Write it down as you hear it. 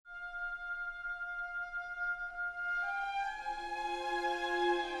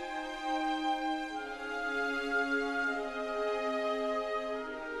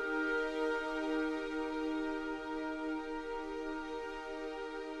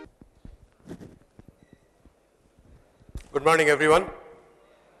Good morning, everyone.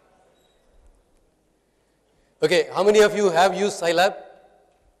 Okay, how many of you have used Scilab?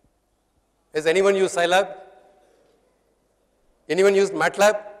 Has anyone used Scilab? Anyone used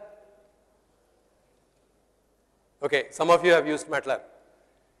MATLAB? Okay, some of you have used MATLAB.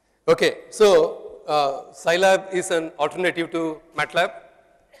 Okay, so Scilab is an alternative to MATLAB.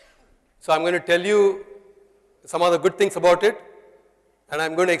 So I'm going to tell you some of the good things about it, and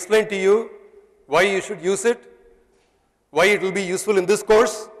I'm going to explain to you why you should use it, why it will be useful in this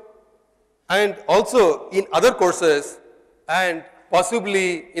course, and also in other courses, and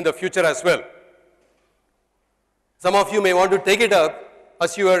possibly in the future as well. Some of you may want to take it up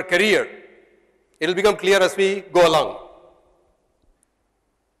as your career. It will become clear as we go along.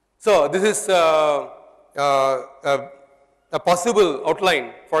 So this is a possible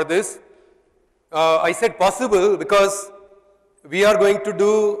outline for this. I said possible because we are going to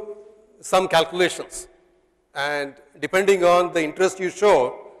do some calculations, and depending on the interest you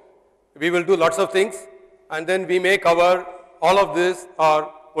show, we will do lots of things, and then we may cover all of this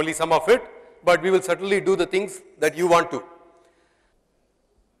or only some of it, but we will certainly do the things that you want to.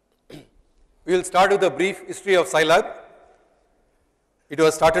 We will start with a brief history of Scilab. It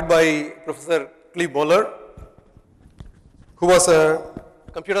was started by Professor Cleve Moeller, who was a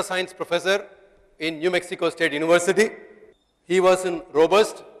computer science professor in New Mexico State University. He was in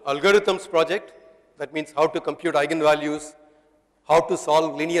robust algorithms project, that means how to compute eigenvalues, how to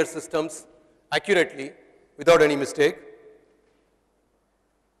solve linear systems accurately without any mistake.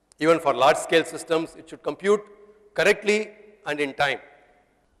 Even for large scale systems, it should compute correctly and in time.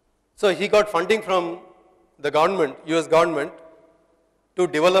 So he got funding from the government, US government, to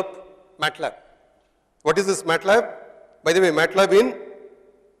develop MATLAB. What is this MATLAB? By the way, MATLAB in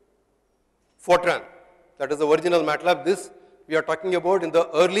Fortran. That is the original MATLAB. This we are talking about in the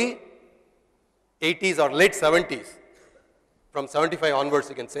early 80s or late 70s. From 75 onwards,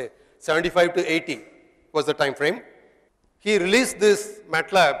 you can say. 75 to 80 was the time frame. He released this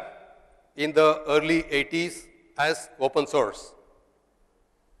MATLAB in the early 80s as open source.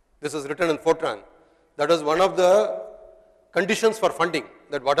 This is written in Fortran. That was one of the conditions for funding,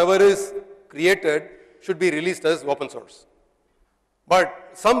 that whatever is created should be released as open source. But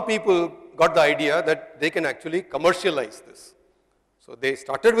some people got the idea that they can actually commercialize this. So they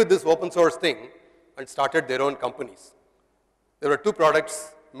started with this open source thing and started their own companies. There were two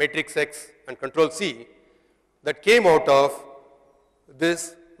products, Matrix X and Control C, that came out of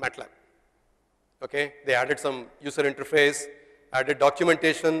this MATLAB. Okay? They added some user interface, added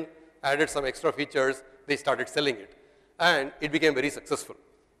documentation, added some extra features, they started selling it. And it became very successful.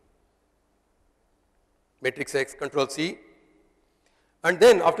 Matrix X, Control C. And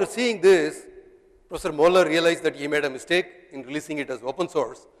then after seeing this, Professor Moeller realized that he made a mistake in releasing it as open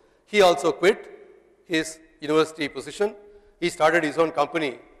source. He also quit his university position. He started his own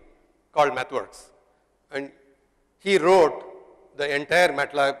company called MathWorks. And he wrote the entire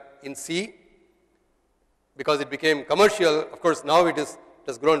MATLAB in C because it became commercial. Of course, now it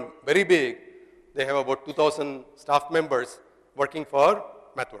has grown very big. They have about 2,000 staff members working for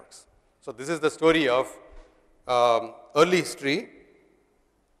MathWorks. So this is the story of early history.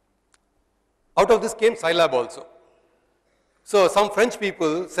 Out of this came Scilab also. So some French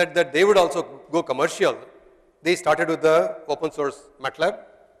people said that they would also go commercial. They started with the open source MATLAB,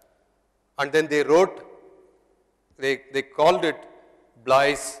 and then they wrote, they called it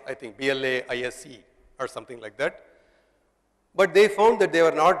Blaise, I think, BLAISE or something like that. But they found that they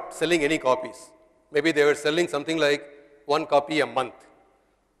were not selling any copies. Maybe they were selling something like 1 copy a month.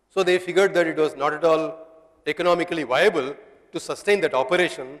 So they figured that it was not at all economically viable to sustain that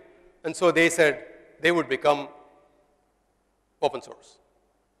operation, and so they said they would become open source.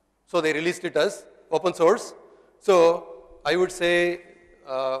 So they released it as open source. So I would say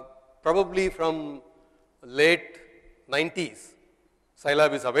probably from late 90s,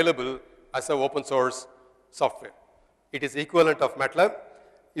 Scilab is available as an open source software. It is equivalent of MATLAB.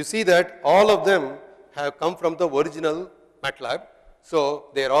 You see that all of them have come from the original MATLAB. So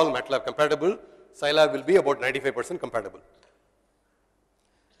they are all MATLAB compatible. Scilab will be about 95% compatible.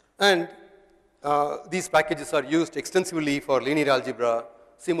 And these packages are used extensively for linear algebra,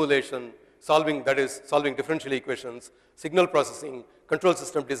 simulation, solving differential equations, signal processing, control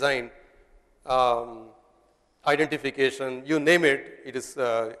system design, identification, you name it, it is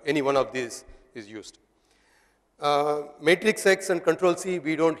any one of these is used. Matrix X and Control C,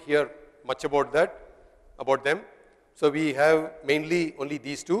 we don't hear much about them. So we have mainly only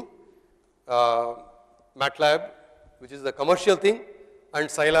these two, MATLAB, which is the commercial thing, and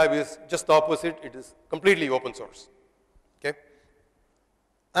Scilab is just the opposite, it is completely open source. Okay?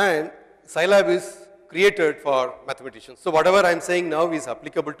 And Scilab is created for mathematicians. So whatever I am saying now is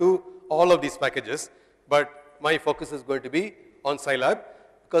applicable to all of these packages, but my focus is going to be on Scilab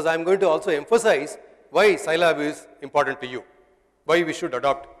because I am going to also emphasize why Scilab is important to you, why we should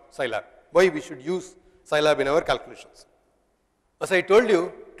adopt Scilab, why we should use Scilab in our calculations. As I told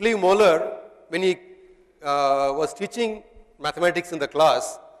you, Cleve Moeller, when he was teaching mathematics in the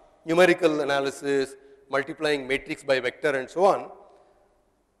class, numerical analysis, multiplying matrix by vector and so on,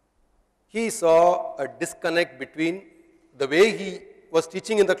 he saw a disconnect between the way he was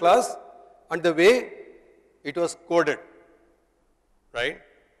teaching in the class and the way it was coded, right?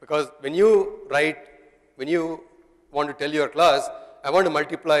 Because when you want to tell your class, I want to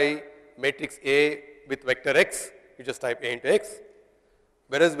multiply matrix A with vector x, you just type A into x.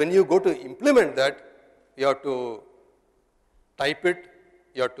 Whereas when you go to implement that, you have to type it,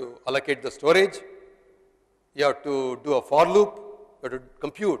 you have to allocate the storage, you have to do a for loop, you have to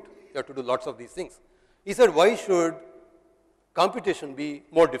compute, you have to do lots of these things. He said, why should computation be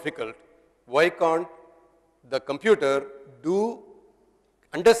more difficult? Why can't the computer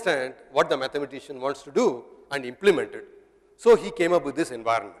understand what the mathematician wants to do and implement it? So he came up with this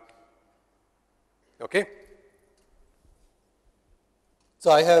environment. Okay?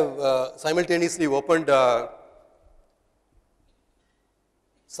 So I have simultaneously opened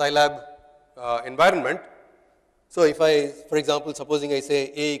Scilab environment. So if I, for example, supposing I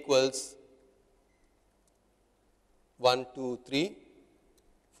say A equals 1, 2, 3,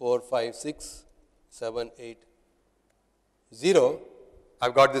 4, 5, 6, 7, 8, 0,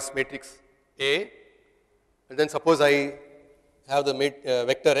 I've got this matrix A, and then suppose I have the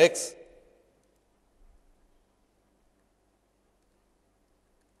vector x.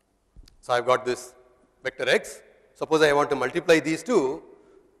 So I've got this vector x. Suppose I want to multiply these two,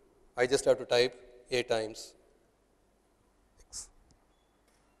 I just have to type A times x.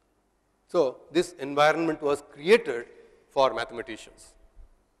 So this environment was created for mathematicians,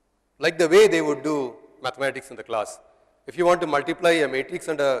 like the way they would do mathematics in the class. If you want to multiply a matrix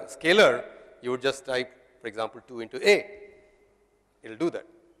and a scalar, you would just type, for example, 2 into A. It will do that.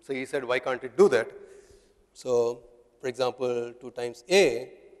 So he said, why can't it do that? So, for example, 2 times A,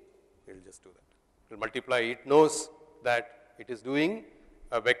 it will just do that. It will multiply. It knows that it is doing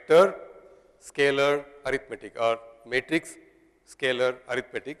a vector, scalar, arithmetic, or matrix, scalar,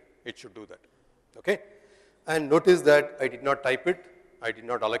 arithmetic. It should do that. Okay? And notice that I did not type it. I did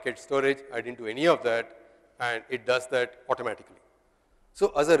not allocate storage. I didn't do any of that. And it does that automatically.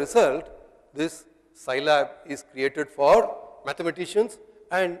 So as a result, this Scilab is created for mathematicians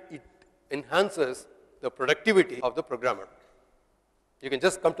and it enhances the productivity of the programmer. You can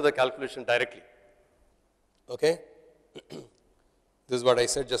just come to the calculation directly. Okay? This is what I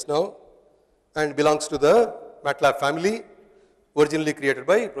said just now and belongs to the MATLAB family originally created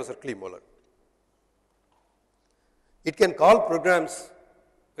by Professor Cleve Moeller. It can call programs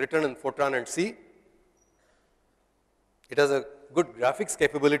written in Fortran and C. It has a good graphics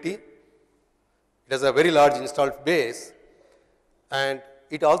capability. It has a very large installed base, and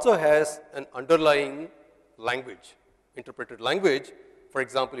it also has an underlying language, interpreted language. For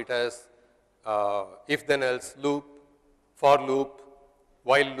example, it has if then else loop, for loop,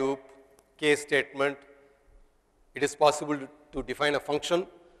 while loop, case statement. It is possible to define a function.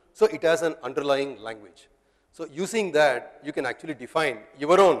 So it has an underlying language. So using that, you can actually define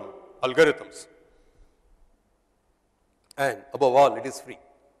your own algorithms. And above all, it is free.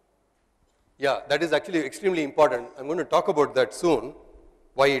 Yeah, that is actually extremely important. I'm going to talk about that soon,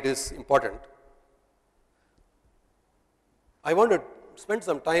 why it is important. I want to spend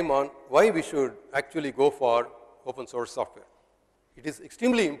some time on why we should actually go for open source software. It is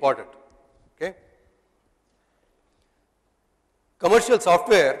extremely important. Okay? Commercial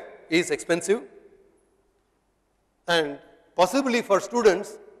software is expensive, and possibly for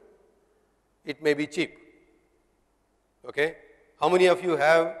students, it may be cheap. Okay? How many of you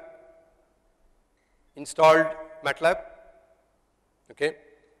have installed MATLAB? Okay?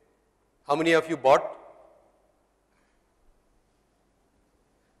 How many of you bought?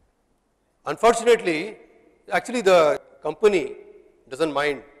 Unfortunately, actually the company doesn't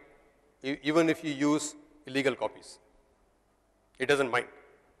mind even if you use illegal copies. It doesn't mind.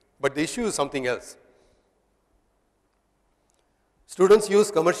 But the issue is something else. Students use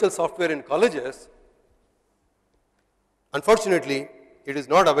commercial software in colleges. Unfortunately, it is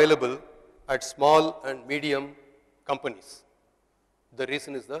not available at small and medium companies. The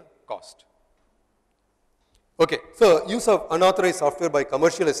reason is the cost. Okay, so use of unauthorized software by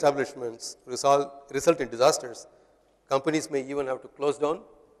commercial establishments result in disasters. Companies may even have to close down,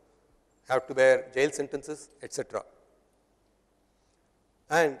 have to bear jail sentences, etc.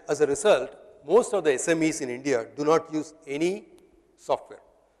 And as a result, most of the SMEs in India do not use any software.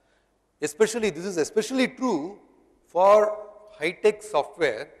 This is especially true for high-tech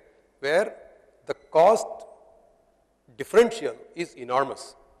software where the cost differential is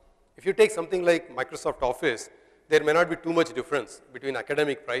enormous. If you take something like Microsoft Office, there may not be too much difference between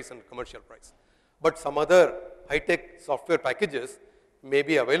academic price and commercial price. But some other high-tech software packages may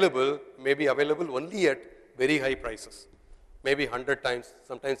be available only at very high prices, maybe 100 times,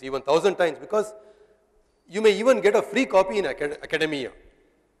 sometimes even 1,000 times, because you may even get a free copy in academia.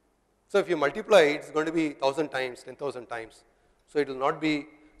 So if you multiply, it's going to be 1,000 times, 10,000 times. So it will not be,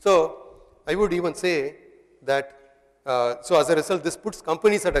 so I would even say that, so as a result, this puts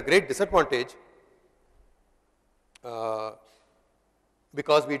companies at a great disadvantage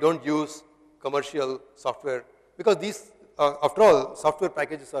because we don't use commercial software, because these, after all, software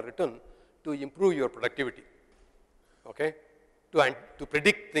packages are written to improve your productivity, okay? To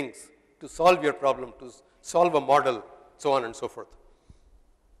predict things, to solve your problem, to solve a model, so on and so forth.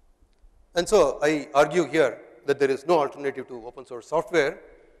 And so I argue here that there is no alternative to open source software,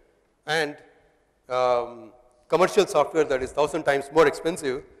 and commercial software that is 1,000 times more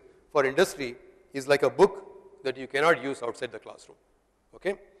expensive for industry is like a book that you cannot use outside the classroom,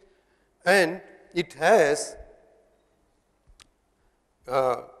 okay? And it has,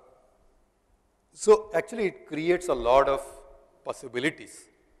 so actually it creates a lot of possibilities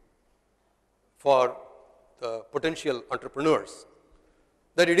for the potential entrepreneurs,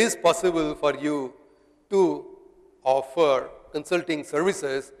 that it is possible for you to offer consulting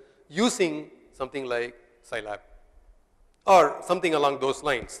services using something like Scilab or something along those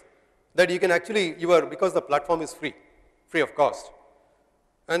lines, that you can actually, because the platform is free of cost,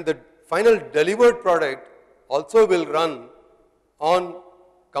 and the final delivered product also will run on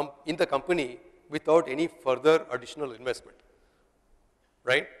in the company without any further additional investment,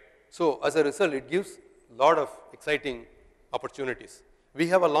 right? So as a result, it gives a lot of exciting opportunities. We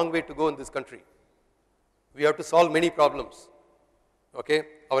have a long way to go in this country. We have to solve many problems, okay?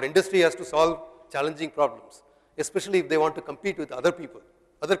 Our industry has to solve challenging problems, especially if they want to compete with other people,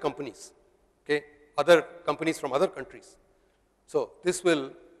 other companies, okay? Other companies from other countries. So this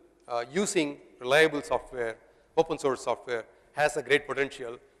will, using reliable software, open source software, has a great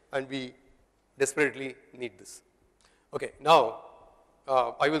potential, and we desperately need this. Okay, now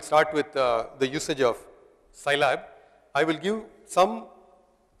I will start with the usage of Scilab. I will give some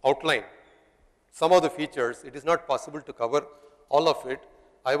outline, some of the features. It is not possible to cover all of it.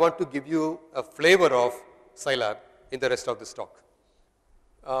 I want to give you a flavor of Scilab in the rest of this talk.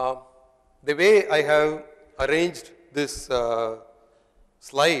 The way I have arranged this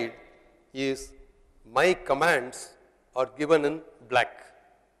slide is my commands are given in black,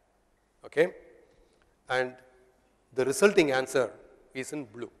 okay? And the resulting answer is in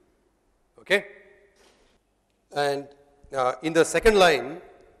blue, okay? And in the second line,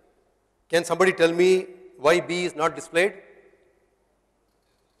 can somebody tell me why B is not displayed?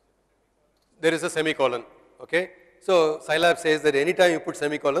 There is a semicolon, okay? So Scilab says that anytime you put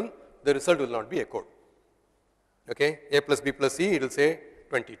semicolon, the result will not be echoed, okay? A plus B plus C, it will say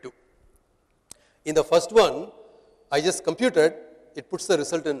 22. In the first one, I just computed, it puts the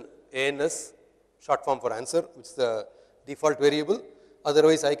result in ANS, short form for answer, which is the default variable.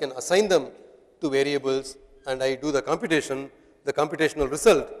 Otherwise, I can assign them to variables and I do the computation. The computational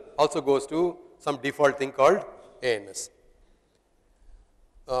result also goes to some default thing called ANS.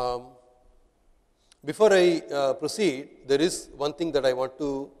 Before I proceed, there is one thing that I want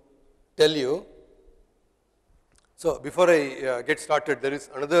to tell you. So before I get started, there is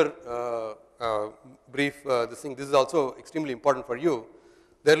another brief this thing. This is also extremely important for you.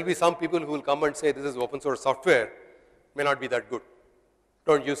 There will be some people who will come and say this is open source software, may not be that good.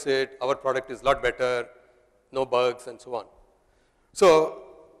 Don't use it, our product is a lot better, no bugs and so on. So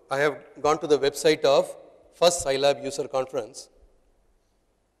I have gone to the website of first Scilab user conference,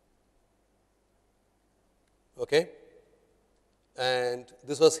 okay? And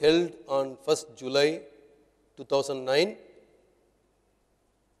this was held on 1st July 2009.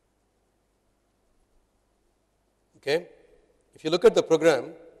 Okay. If you look at the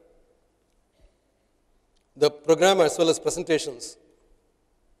program as well as presentations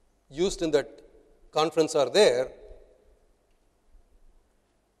used in that conference are there.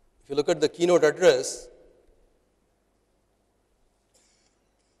 If you look at the keynote address,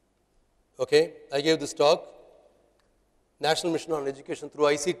 okay, I gave this talk, National Mission on Education through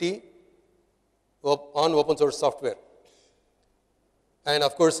ICT on open source software. And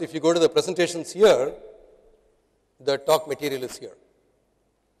of course, if you go to the presentations here, the talk material is here.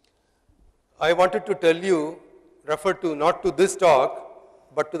 I wanted to tell you, refer to not to this talk,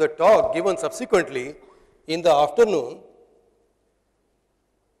 but to the talk given subsequently in the afternoon,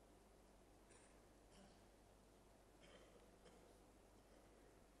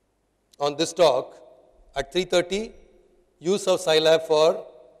 on this talk at 3:30, use of Scilab for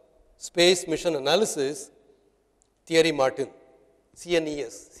space mission analysis, Thierry Martin,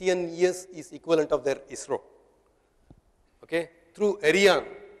 CNES. CNES is equivalent of their ISRO. Okay? Through Ariane,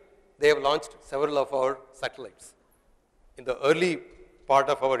 they have launched several of our satellites. In the early part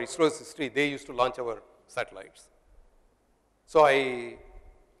of our ISRO's history, they used to launch our satellites. So I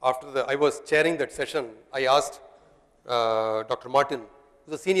was chairing that session, I asked Dr. Martin,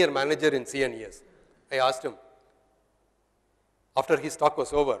 who's a senior manager in CNES. I asked him, after his talk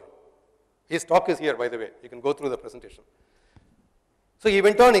was over, his talk is here, by the way, you can go through the presentation. So he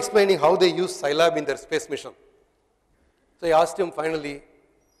went on explaining how they use Scilab in their space mission. So I asked him finally,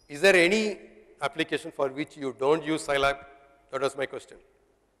 is there any application for which you don't use Scilab? That was my question.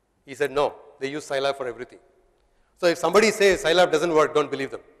 He said, no, they use Scilab for everything. So if somebody says Scilab doesn't work, don't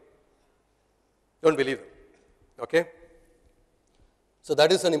believe them. Don't believe them. Okay? So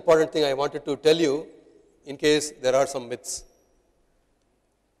that is an important thing I wanted to tell you in case there are some myths.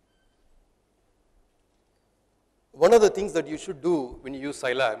 One of the things that you should do when you use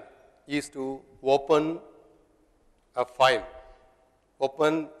Scilab is to open a file,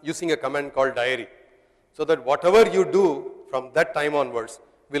 open using a command called diary, so that whatever you do from that time onwards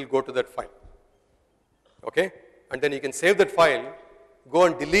will go to that file. Okay? And then you can save that file, go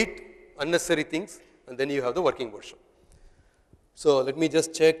and delete unnecessary things, and then you have the working version. So let me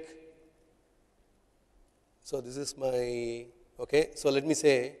just check. So this is my, okay, so let me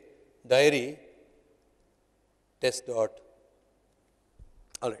say diary test dot.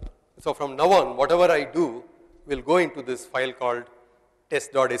 All right. So from now on, whatever I do will go into this file called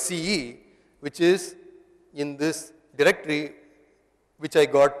test.sce, which is in this directory which I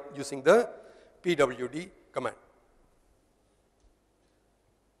got using the pwd command.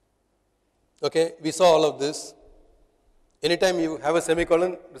 Okay, we saw all of this. Anytime you have a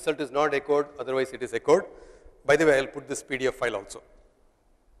semicolon, result is not echoed, otherwise it is echoed. By the way, I'll put this PDF file also.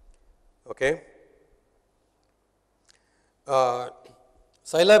 Okay.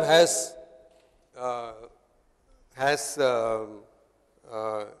 Scilab has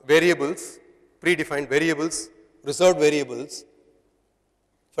variables, predefined variables, reserved variables.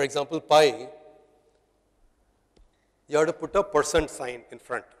 For example, pi, you have to put a % sign in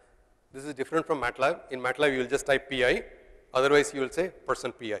front. This is different from MATLAB. In MATLAB, you will just type pi, otherwise you will say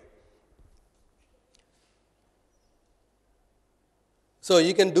 %pi. So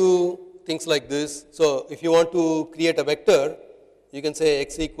you can do things like this. So if you want to create a vector, you can say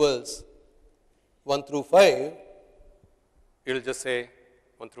x equals 1 through 5. It will just say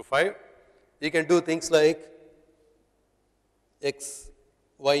 1 through 5. You can do things like x,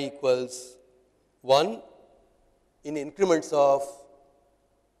 y equals 1 in increments of,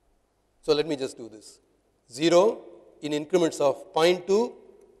 so let me just do this, 0 in increments of 0.2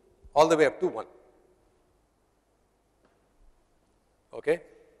 all the way up to 1. Okay?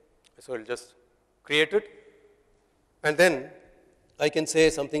 So I'll just create it, and then I can say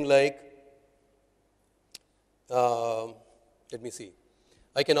something like, let me see,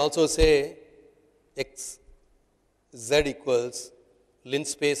 I can also say x z equals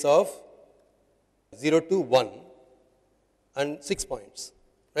linspace of 0 to 1 and 6 points,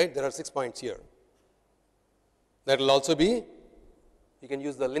 right? There are 6 points here. That will also be, you can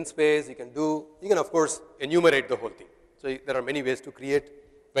use the linspace, you can of course enumerate the whole thing. So there are many ways to create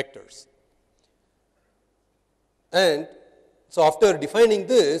vectors. And so after defining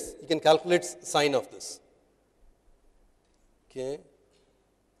this, you can calculate sign of this. Okay,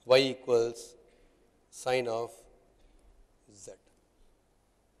 y equals sine of z.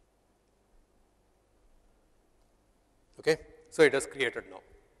 Okay, so it is created now.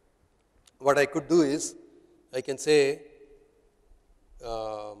 What I could do is, I can say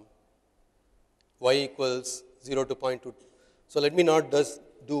y equals 0 to 0.2. So let me not just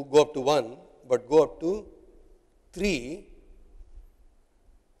go up to 1, but go up to 3,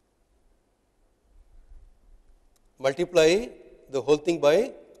 multiply the whole thing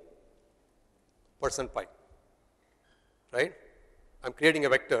by %pi, right? I'm creating a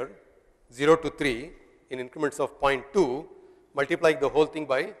vector 0 to 3 in increments of 0.2, multiplying the whole thing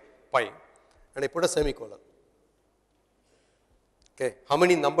by pi, and I put a semicolon. Okay, how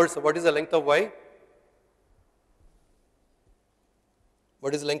many numbers, what is the length of y?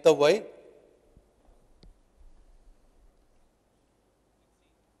 What is the length of y?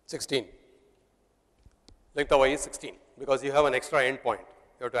 16. Length of y is 16 because you have an extra endpoint.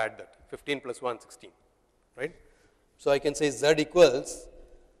 You have to add that. 15 plus 1, 16. Right? So I can say z equals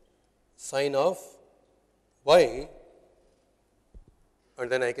sine of y,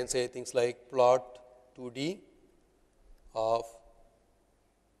 and then I can say things like plot 2D of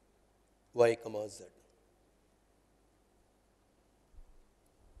y comma z.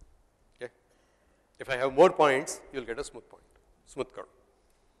 Okay. If I have more points, you will get a smooth point, smooth curve.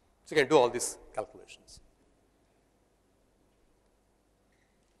 So you can do all these calculations.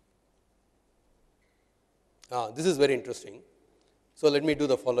 This is very interesting. So let me do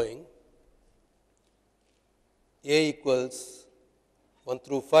the following. A equals 1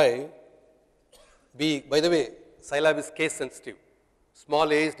 through 5. B, by the way, Scilab is case sensitive.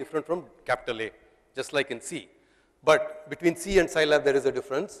 Small a is different from capital A, just like in C. But between C and Scilab there is a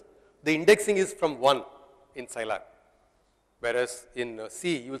difference. The indexing is from 1 in Scilab, whereas in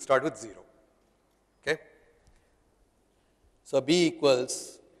C you will start with 0. Okay? So B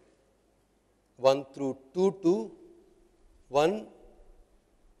equals 1 through 2 to 1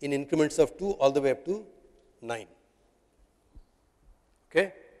 in increments of 2 all the way up to 9.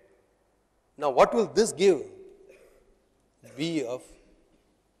 Okay? Now what will this give? B of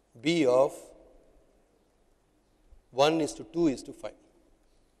 1 is to 2 is to 5.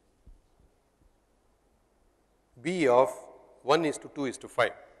 B of 1 is to 2 is to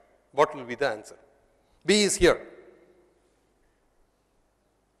 5. What will be the answer? B is here.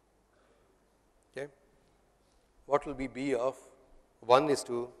 Okay. What will be B of 1 is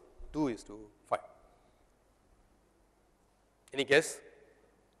to 2 is to 5? Any guess?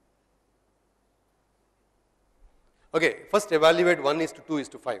 Okay, first evaluate 1 is to 2 is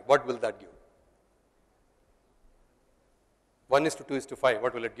to 5. What will that give? 1 is to 2 is to 5.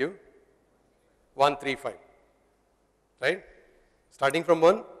 What will it give? 1, 3, 5. Right? Starting from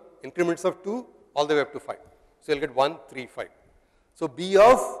 1, increments of 2 all the way up to 5. So you'll get 1, 3, 5. So B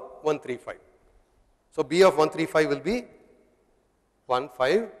of 1, 3, 5. So B of 1, 3, 5 will be 1,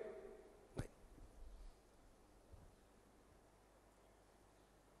 5, 9.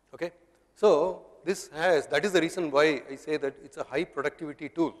 Okay? So this has, that is the reason why I say that it's a high productivity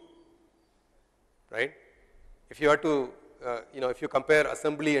tool, right? If you are to, if you compare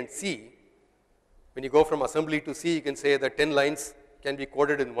assembly and C, when you go from assembly to C, you can say that 10 lines can be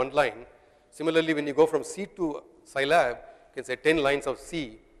coded in one line. Similarly, when you go from C to Scilab, you can say 10 lines of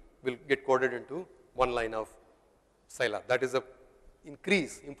C will get coded into one line of Scilab. That is a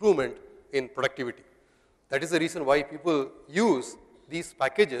improvement in productivity. That is the reason why people use these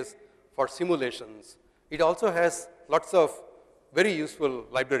packages for simulations. It also has lots of very useful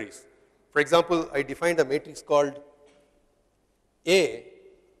libraries. For example, I defined a matrix called A,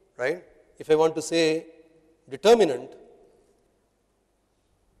 right? If I want to say determinant,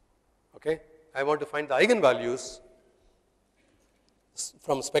 okay, I want to find the eigenvalues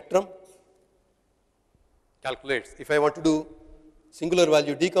from spectrum, calculates. If I want to do singular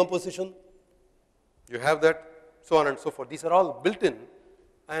value decomposition, you have that, so on and so forth. These are all built in,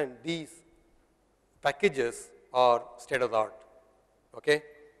 and these packages are state of the art. Okay?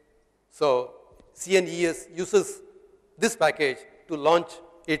 So CNES uses this package to launch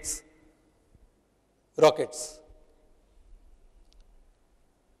its rockets.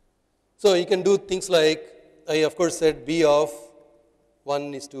 So you can do things like, I of course said B of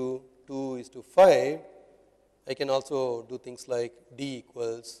 1 is to 2 is to 5. I can also do things like D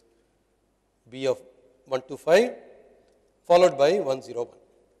equals B of 1 to 5 followed by 1, 0, 1.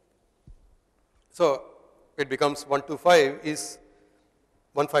 So it becomes 1 to 5 is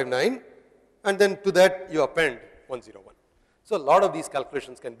 159, and then to that you append 1, 0, 1. So a lot of these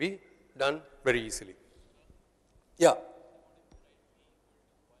calculations can be done very easily. Yeah.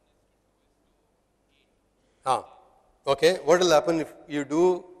 Okay. What will happen if you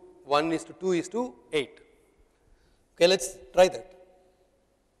do 1 is to 2 is to 8? Okay, let's try that.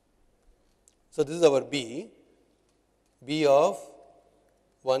 So this is our B. B of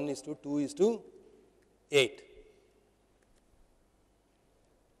 1 is to 2 is to 8.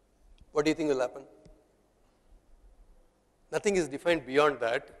 What do you think will happen? Nothing is defined beyond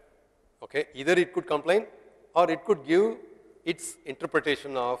that. Okay, either it could complain or it could give its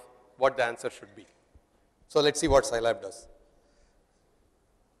interpretation of what the answer should be. So let's see what Scilab does.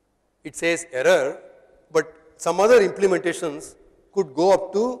 It says error, but some other implementations could go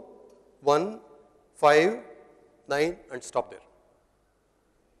up to 1, 5, 9 and stop there.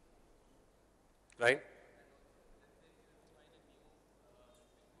 Right?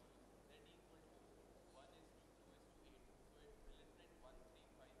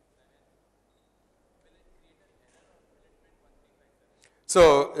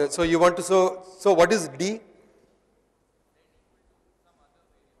 So you want to, so what is D?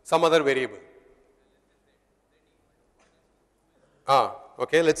 Some other variable.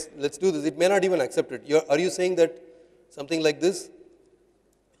 Okay, let's do this. It may not even accept it. Are you saying that something like this?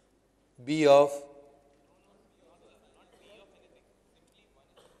 B of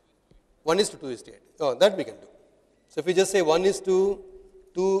 1 is to 2 is to 8. Oh, that we can do. So if we just say 1 is to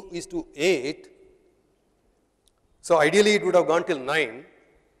 2 is to 8, so ideally it would have gone till 9,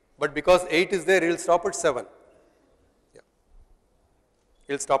 but because 8 is there, it will stop at 7. Yeah.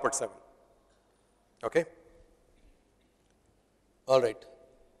 It will stop at 7. Okay? All right.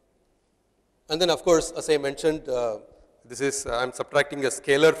 And then of course, as I mentioned, this is, I'm subtracting a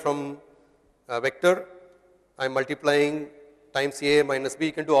scalar from a vector. I'm multiplying times A minus B.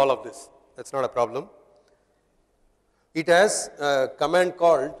 You can do all of this. That's not a problem. It has a command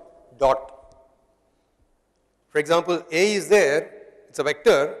called dot. For example, A is there, it's a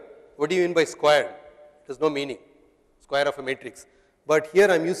vector. What do you mean by squared? It has no meaning, square of a matrix. But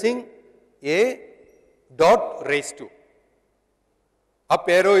here I'm using A dot raised to. Up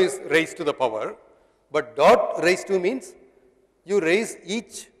arrow is raised to the power, but dot raised to means you raise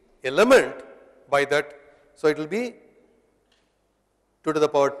each element by that. So it will be 2 to the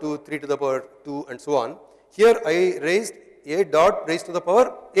power 2, 3 to the power 2 and so on. Here I raised A dot raised to the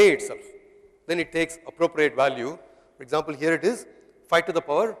power A itself. Then it takes appropriate value. For example, here it is 5 to the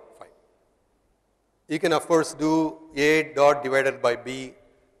power 5. You can of course do A dot divided by B,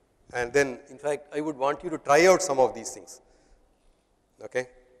 and then in fact I would want you to try out some of these things. Okay?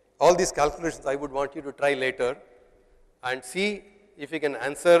 All these calculations I would want you to try later and see if you can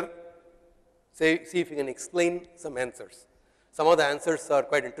answer, see if you can explain some answers. Some of the answers are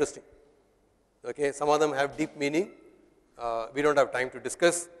quite interesting. Okay? Some of them have deep meaning. We don't have time to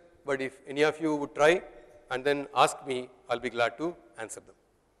discuss, but if any of you would try and then ask me, I'll be glad to answer them.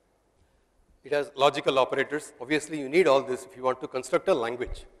 It has logical operators. Obviously, you need all this if you want to construct a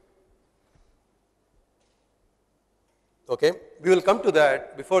language. Okay? We will come to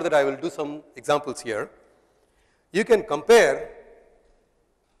that. Before that, I will do some examples here. You can compare,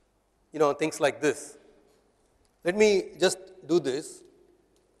 things like this. Let me just do this,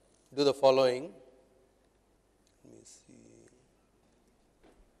 do the following. Let me see.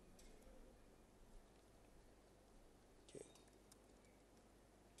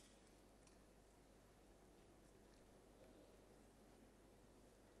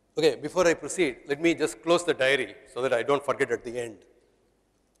 Okay, before I proceed, let me just close the diary so that I don't forget at the end.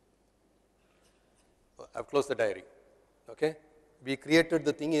 I've closed the diary. Okay? We created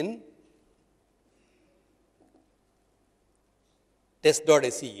the thing in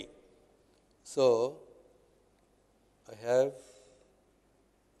test.sce. So I have,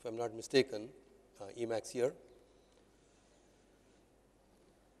 if I'm not mistaken, Emacs here.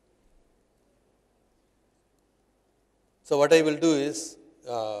 So what I will do is,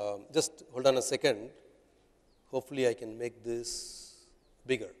 just hold on a second. Hopefully I can make this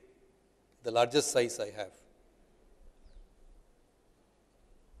bigger, the largest size I have.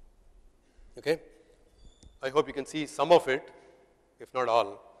 Okay? I hope you can see some of it, if not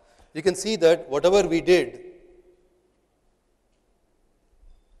all. You can see that whatever we did,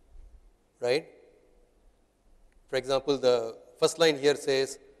 right? For example, the first line here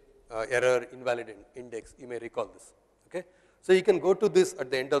says error, invalid index. You may recall this. Okay? So you can go to this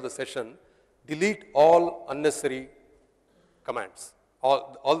at the end of the session, delete all unnecessary commands,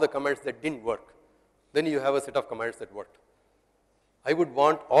 all the commands that didn't work. Then you have a set of commands that worked. I would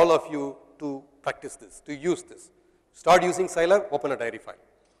want all of you to practice this, to use this. Start using Scilab, open a diary file.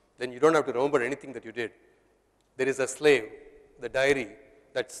 Then you don't have to remember anything that you did. There is a slave, the diary,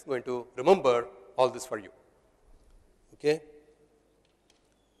 that's going to remember all this for you. Okay?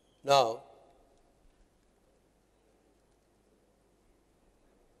 Now,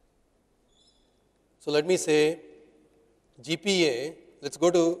 so let me say GPA, let's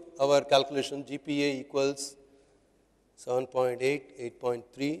go to our calculation, GPA equals 7.8,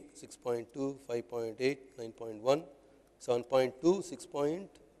 8.3, 6.2, 5.8, 9.1, 7.2,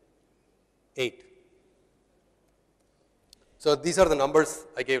 6.8. So these are the numbers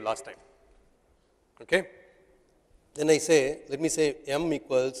I gave last time. Okay? Then I say, let me say M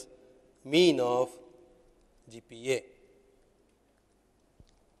equals mean of GPA.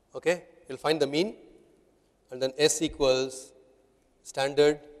 Okay? You'll find the mean, and then S equals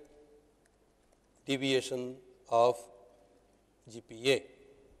standard deviation of GPA.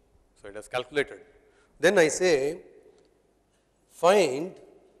 So it is calculated. Then I say find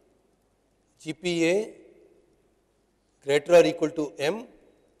GPA greater or equal to M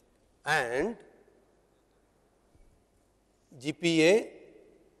and GPA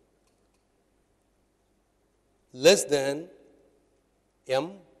less than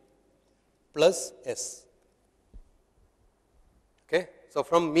M plus S. Okay? So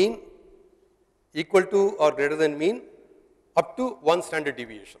from mean equal to or greater than mean up to 1 standard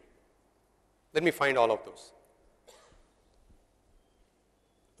deviation. Let me find all of those.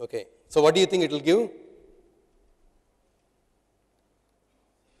 Okay. So what do you think it will give?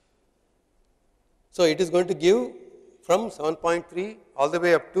 So it is going to give from 7.3 all the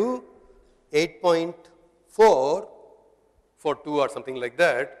way up to 8.4 for 2 or something like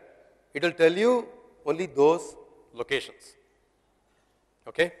that. It will tell you only those locations.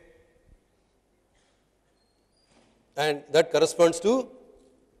 Okay? And that corresponds to,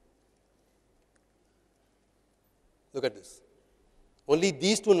 look at this, only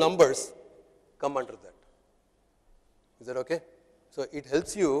these two numbers come under that. Is that okay? So it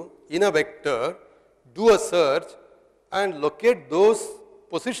helps you in a vector do a search and locate those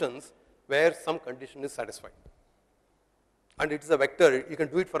positions where some condition is satisfied. And it is a vector, you can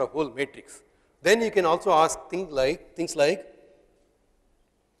do it for a whole matrix. Then you can also ask things like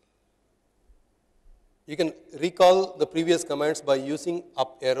you can recall the previous commands by using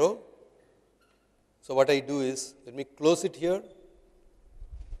up arrow. So what I do is, let me close it here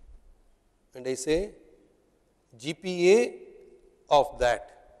and I say GPA of that,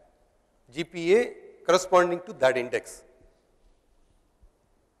 GPA corresponding to that index.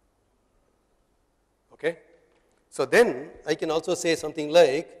 Okay. So then I can also say something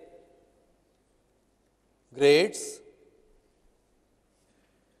like grades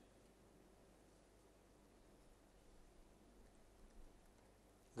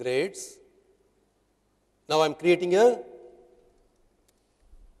Now I am creating a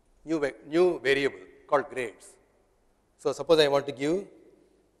new variable called grades. So suppose I want to give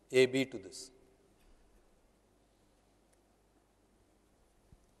AB to this.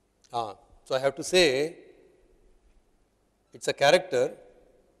 So I have to say it's a character,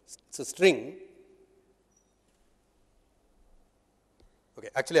 it's a string. Okay,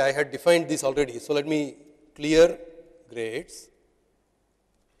 actually I had defined this already. So let me clear grades.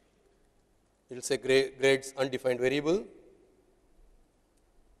 It will say grades undefined variable.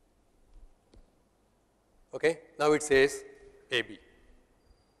 Okay, now it says AB,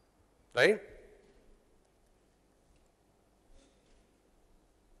 right?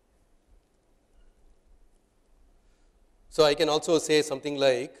 So I can also say something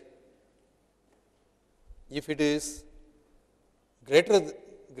like, if it is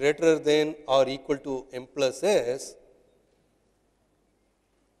greater than or equal to m plus s,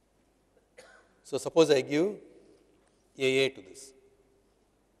 so suppose I give AA to this.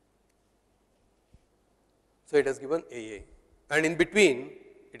 So it has given AA, and in between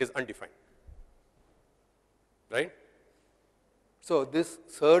it is undefined, right? So this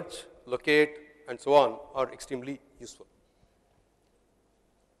search, locate, and so on are extremely useful.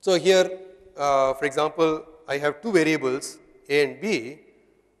 So here, for example, I have two variables A and B.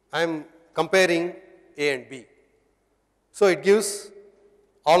 I am comparing A and B. So it gives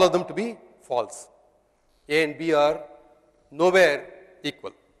all of them to be false. A and B are nowhere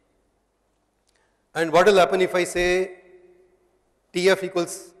equal. And what will happen if I say TF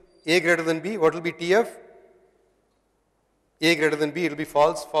equals A greater than B? What will be TF? A greater than B, it will be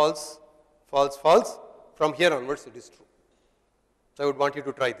false, false, false, false. From here onwards, it is true. So I would want you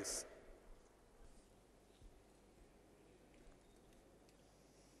to try this.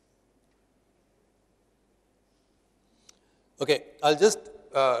 Okay, I'll just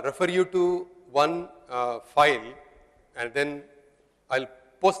refer you to one file, and then I'll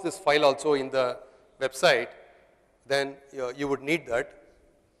post this file also in the website. Then you would need that.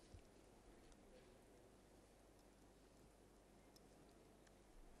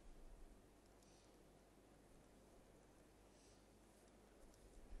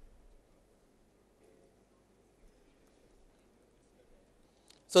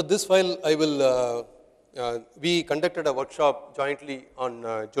 So this file I will, we conducted a workshop jointly on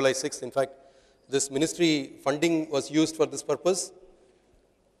July 6th. In fact, this ministry funding was used for this purpose.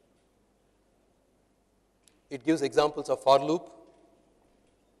 It gives examples of for loop.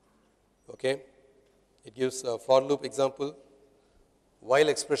 Okay. It gives a for loop example, while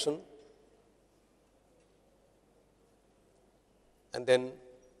expression, and then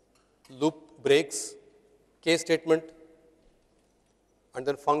loop breaks, case statement, and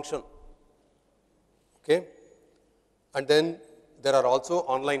then function. Okay. And then there are also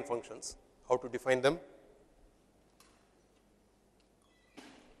online functions, how to define them.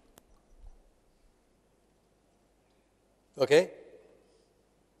 Okay.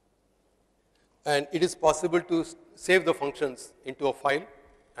 And it is possible to save the functions into a file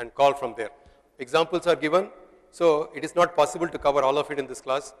and call from there. Examples are given, so it is not possible to cover all of it in this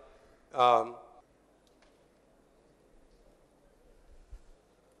class.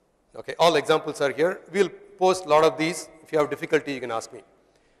 Okay, all examples are here. We'll post a lot of these. If you have difficulty, you can ask me.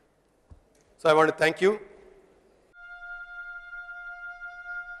 So I want to thank you.